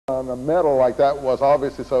on a metal like that was,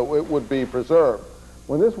 obviously, so it would be preserved.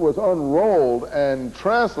 When this was unrolled and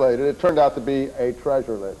translated, it turned out to be a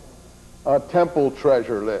treasure list, a temple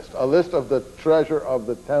treasure list, a list of the treasure of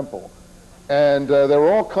the temple. And there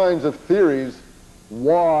were all kinds of theories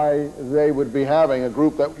why they would be having a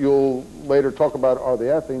group that you'll later talk about are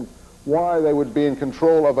the Essenes, why they would be in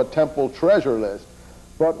control of a temple treasure list.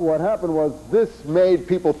 But what happened was this made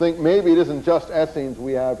people think maybe it isn't just Essenes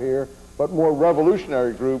we have here, but more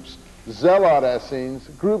revolutionary groups, zealot Essenes,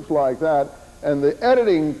 groups like that. And the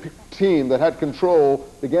editing team that had control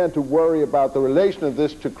began to worry about the relation of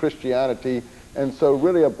this to Christianity, and so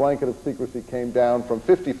really a blanket of secrecy came down from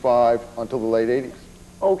 55 until the late 80s.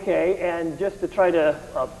 Okay, and just to try to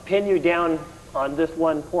pin you down on this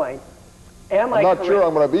one point, I'm not sure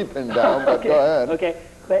I'm going to be pinned down, but okay, go ahead. Okay,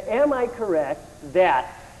 but am I correct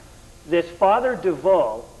that this Father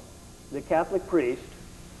DeVoe, the Catholic priest,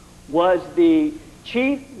 was the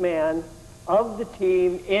chief man of the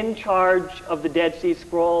team in charge of the Dead Sea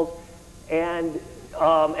Scrolls, and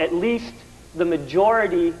at least the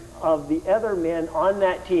majority of the other men on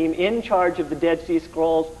that team in charge of the Dead Sea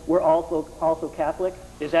Scrolls were also Catholic?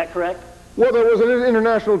 Is that correct? Well, there was an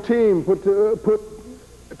international team put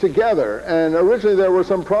together, and originally there were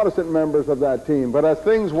some Protestant members of that team, but as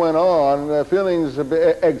things went on, feelings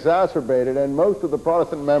exacerbated, and most of the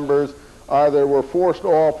Protestant members either were forced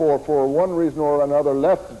off or for one reason or another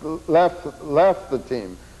left the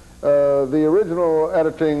team. The original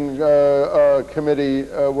editing committee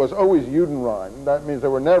was always Eugene. That means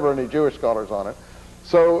there were never any Jewish scholars on it.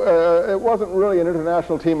 So it wasn't really an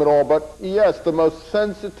international team at all, but yes, the most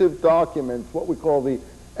sensitive documents, what we call the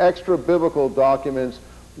extra-biblical documents,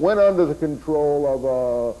 went under the control of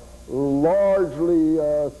a largely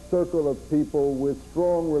circle of people with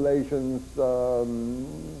strong relations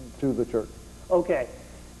to the church. Okay.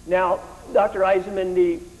 Now, Dr.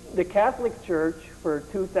 Eisenman, the Catholic Church for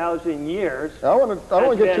 2,000 years. I don't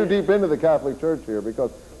want to get too deep into the Catholic Church here,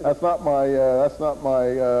 because that's not my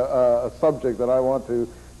subject that I want to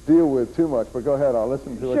deal with too much. But go ahead, I'll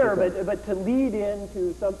listen to it. Sure, but to lead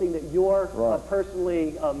into something that you're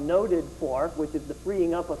personally noted for, which is the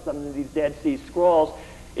freeing up of some of these Dead Sea Scrolls,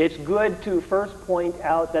 it's good to first point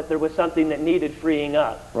out that there was something that needed freeing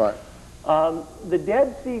up. Right. The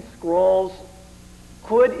Dead Sea Scrolls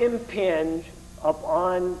could impinge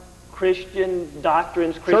upon Christian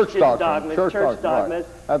doctrines, Christian dogmas, church dogmas.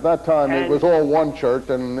 Right. At that time, it was all one church,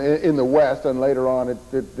 and in the West, and later on,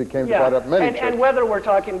 it became divided up many churches. And whether we're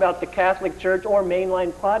talking about the Catholic Church or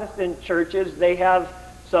mainline Protestant churches, they have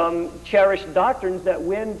some cherished doctrines that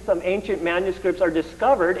when some ancient manuscripts are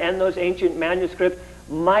discovered, and those ancient manuscripts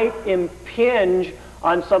might impinge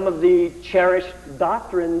on some of the cherished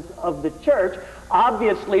doctrines of the church,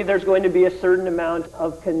 obviously there's going to be a certain amount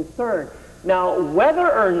of concern. Now,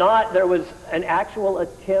 whether or not there was an actual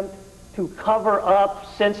attempt to cover up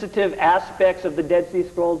sensitive aspects of the Dead Sea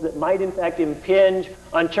Scrolls that might in fact impinge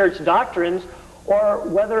on church doctrines, or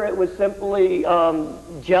whether it was simply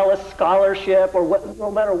jealous scholarship, or no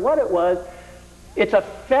matter what it was, it's a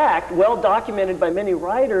fact, well documented by many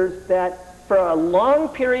writers, that for a long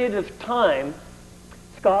period of time,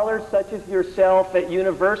 scholars such as yourself at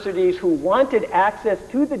universities who wanted access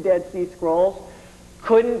to the Dead Sea Scrolls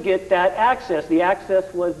couldn't get that access. The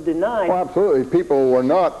access was denied. Well, absolutely. People were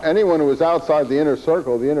not, anyone who was outside the inner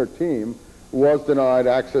circle, the inner team, was denied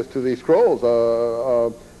access to these scrolls.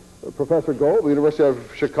 Professor Gold of the University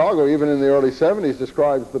of Chicago, even in the early 70s,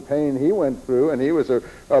 describes the pain he went through, and he was a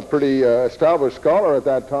pretty established scholar at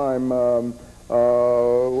that time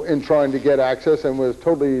in trying to get access, and was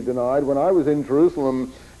totally denied. When I was in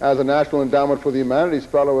Jerusalem as a National Endowment for the Humanities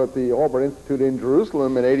Fellow at the Auburn Institute in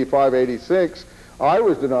Jerusalem in 85, 86, I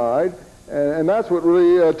was denied, and that's what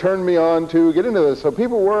really turned me on to get into this. So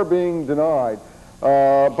people were being denied.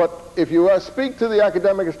 But if you speak to the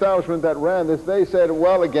academic establishment that ran this, they said,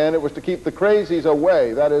 well, again, it was to keep the crazies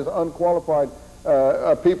away, that is, unqualified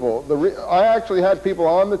people. I actually had people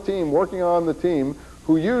on the team, working on the team,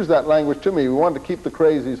 who used that language to me. We wanted to keep the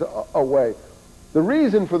crazies away. The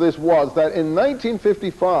reason for this was that in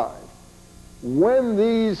 1955, when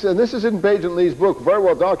these, and this is in Page and Lee's book, very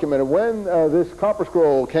well documented, when this copper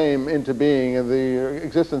scroll came into being and the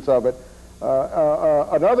existence of it,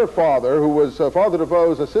 another father, who was Father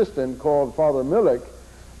DeVoe's assistant, called Father Milik,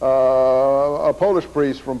 a Polish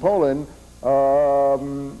priest from Poland,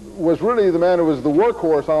 was really the man who was the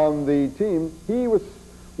workhorse on the team. He was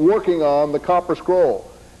working on the copper scroll,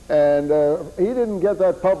 and he didn't get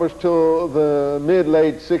that published till the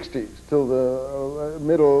mid-late 60s, till the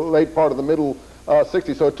late part of the middle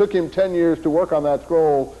 60s. So it took him 10 years to work on that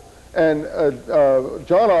scroll, And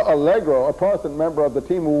John Allegro, a Protestant member of the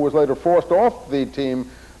team who was later forced off the team,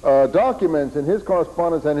 documents in his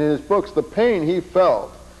correspondence and in his books the pain he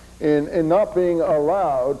felt in not being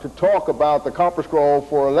allowed to talk about the Copper Scroll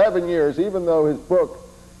for 11 years, even though his book,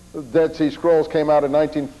 Dead Sea Scrolls, came out in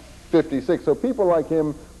 1956. So people like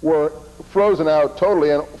him were frozen out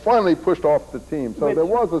totally and finally pushed off the team. So there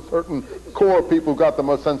was a certain core of people who got the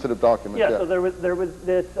most sensitive documents. Yeah, so there was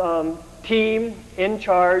this team in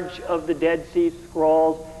charge of the Dead Sea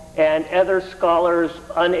Scrolls and other scholars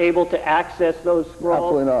unable to access those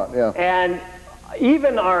scrolls. Absolutely not, yeah. And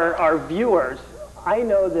even our viewers, I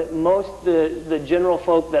know that most the general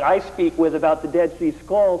folk that I speak with about the Dead Sea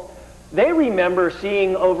Scrolls, they remember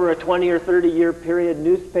seeing over a 20 or 30 year period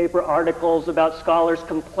newspaper articles about scholars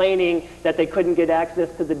complaining that they couldn't get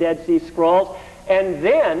access to the Dead Sea Scrolls.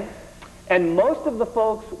 And most of the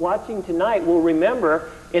folks watching tonight will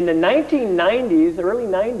remember in the 1990s, early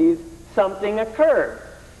 90s, something occurred.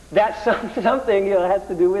 That something has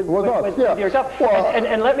to do with yourself. Well,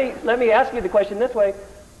 and let me ask you the question this way.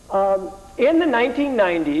 In the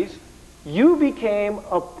 1990s, you became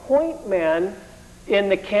a point man in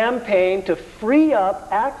the campaign to free up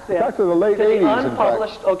access to the late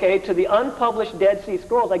 80s, to the unpublished Dead Sea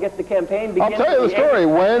Scrolls. I guess the campaign began. I'll tell you the story.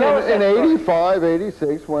 When in 85,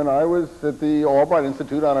 86, when I was at the Albright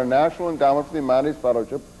Institute on a National Endowment for the Humanities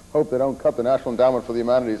Fellowship, hope they don't cut the National Endowment for the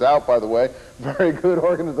Humanities out, by the way. Very good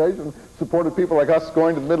organization, supported people like us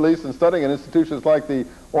going to the Middle East and studying in institutions like the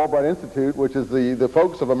Albright Institute, which is the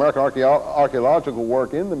focus of American archaeological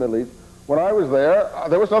work in the Middle East. When I was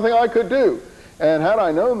there was nothing I could do. And had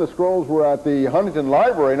I known the scrolls were at the Huntington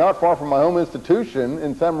Library, not far from my home institution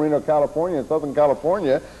in San Marino, California, in Southern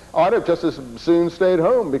California, I'd have just as soon stayed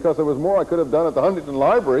home, because there was more I could have done at the Huntington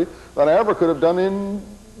Library than I ever could have done in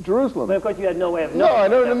Jerusalem. But of course you had no way of knowing. No, I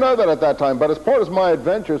didn't know that at that time. But as part of my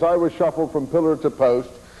adventures, I was shuffled from pillar to post.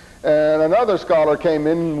 And another scholar came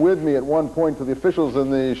in with me at one point to the officials in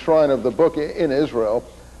the Shrine of the Book in Israel,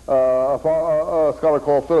 a scholar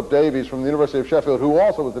called Philip Davies from the University of Sheffield, who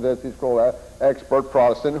also was a Dead Sea Scroll expert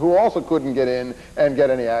Protestant, who also couldn't get in and get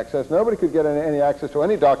any access. Nobody could get any access to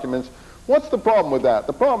any documents. What's the problem with that?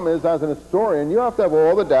 The problem is, as an historian, you have to have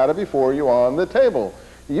all the data before you on the table.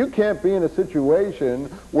 You can't be in a situation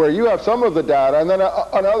where you have some of the data and then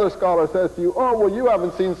another scholar says to you, oh, well, you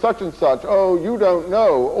haven't seen such and such. Oh, you don't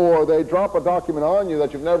know. Or they drop a document on you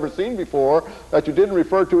that you've never seen before, that you didn't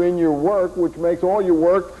refer to in your work, which makes all your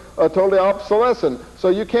work totally obsolescent. So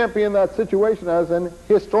you can't be in that situation as an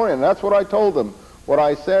historian. That's what I told them. What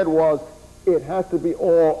I said was, it has to be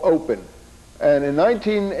all open. And in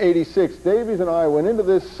 1986, Davies and I went into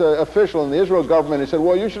this official in the Israel government. He said,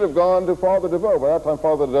 well, you should have gone to Father DeVoe. By that time,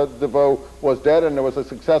 Father DeVoe was dead, and there was a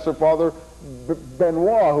successor, Father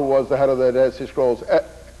Benoit, who was the head of the Dead Sea Scrolls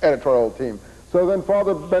editorial team. So then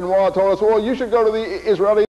Father Benoit told us, well, you should go to the Israeli